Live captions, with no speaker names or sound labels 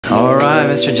All right,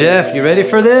 Mr. Jeff, you ready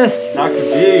for this? Dr.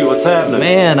 G, what's happening?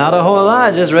 Man, not a whole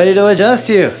lot, just ready to adjust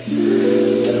you.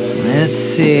 Let's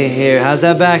see here, how's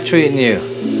that back treating you?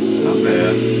 Not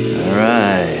bad. All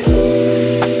right.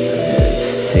 Let's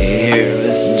see here,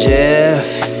 Mr. Jeff.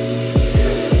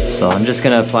 So I'm just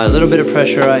gonna apply a little bit of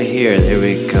pressure right here. There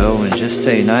we go, and just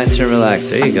stay nice and relaxed.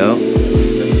 There you go.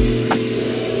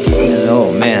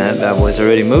 Oh man, that bad boy's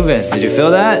already moving. Did you feel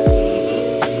that?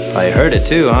 Probably heard it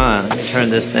too, huh? Let me turn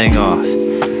this thing off.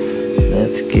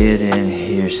 Let's get in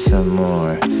here some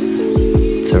more.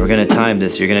 So we're gonna time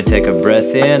this. You're gonna take a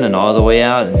breath in and all the way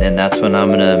out, and then that's when I'm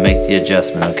gonna make the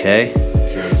adjustment, okay?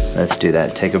 Okay. Let's do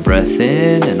that. Take a breath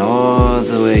in and all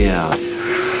the way out.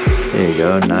 There you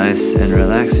go, nice and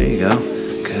relaxed. There you go.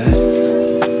 Good.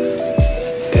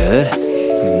 Good.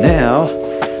 Now,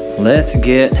 let's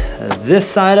get this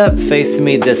side up facing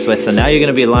me this way. So now you're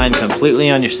gonna be lying completely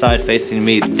on your side facing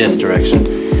me this direction.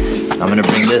 I'm gonna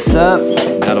bring this up.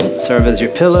 That'll serve as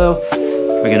your pillow.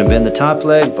 We're gonna bend the top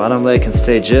leg, bottom leg can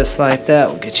stay just like that.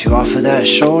 We'll get you off of that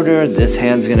shoulder. This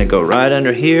hand's gonna go right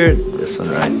under here. This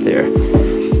one right there.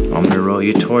 I'm gonna roll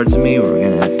you towards me. We're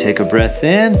gonna take a breath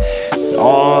in,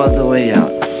 all the way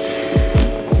out.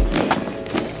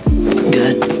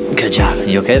 Good, good job.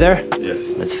 You okay there? Yeah.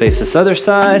 Let's face this other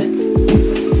side.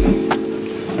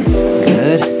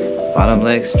 Good. Bottom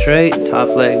leg straight, top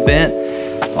leg bent,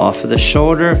 off of the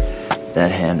shoulder.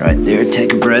 That hand right there.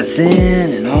 Take a breath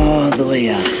in and all the way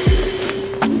out.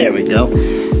 There we go.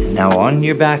 And now on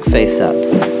your back, face up.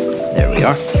 There we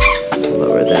are.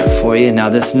 Lower that for you. Now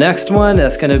this next one,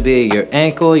 that's gonna be your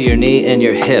ankle, your knee, and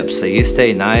your hip. So you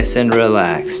stay nice and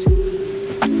relaxed.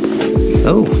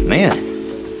 Oh man,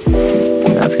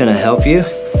 that's gonna help you.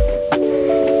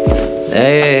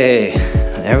 Hey,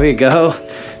 there we go.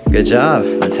 Good job.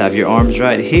 Let's have your arms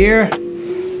right here.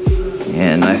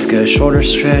 And nice good shoulder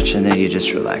stretch, and then you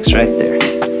just relax right there.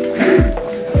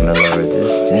 I'm gonna lower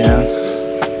this down.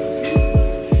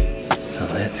 So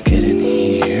let's get in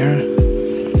here.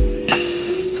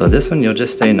 So this one, you'll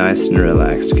just stay nice and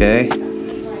relaxed, okay?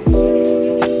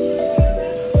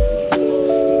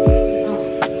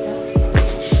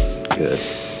 Good.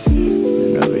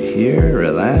 And over here,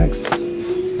 relax.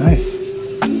 Nice.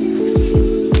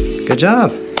 Good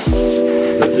job.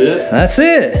 That's it? That's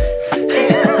it.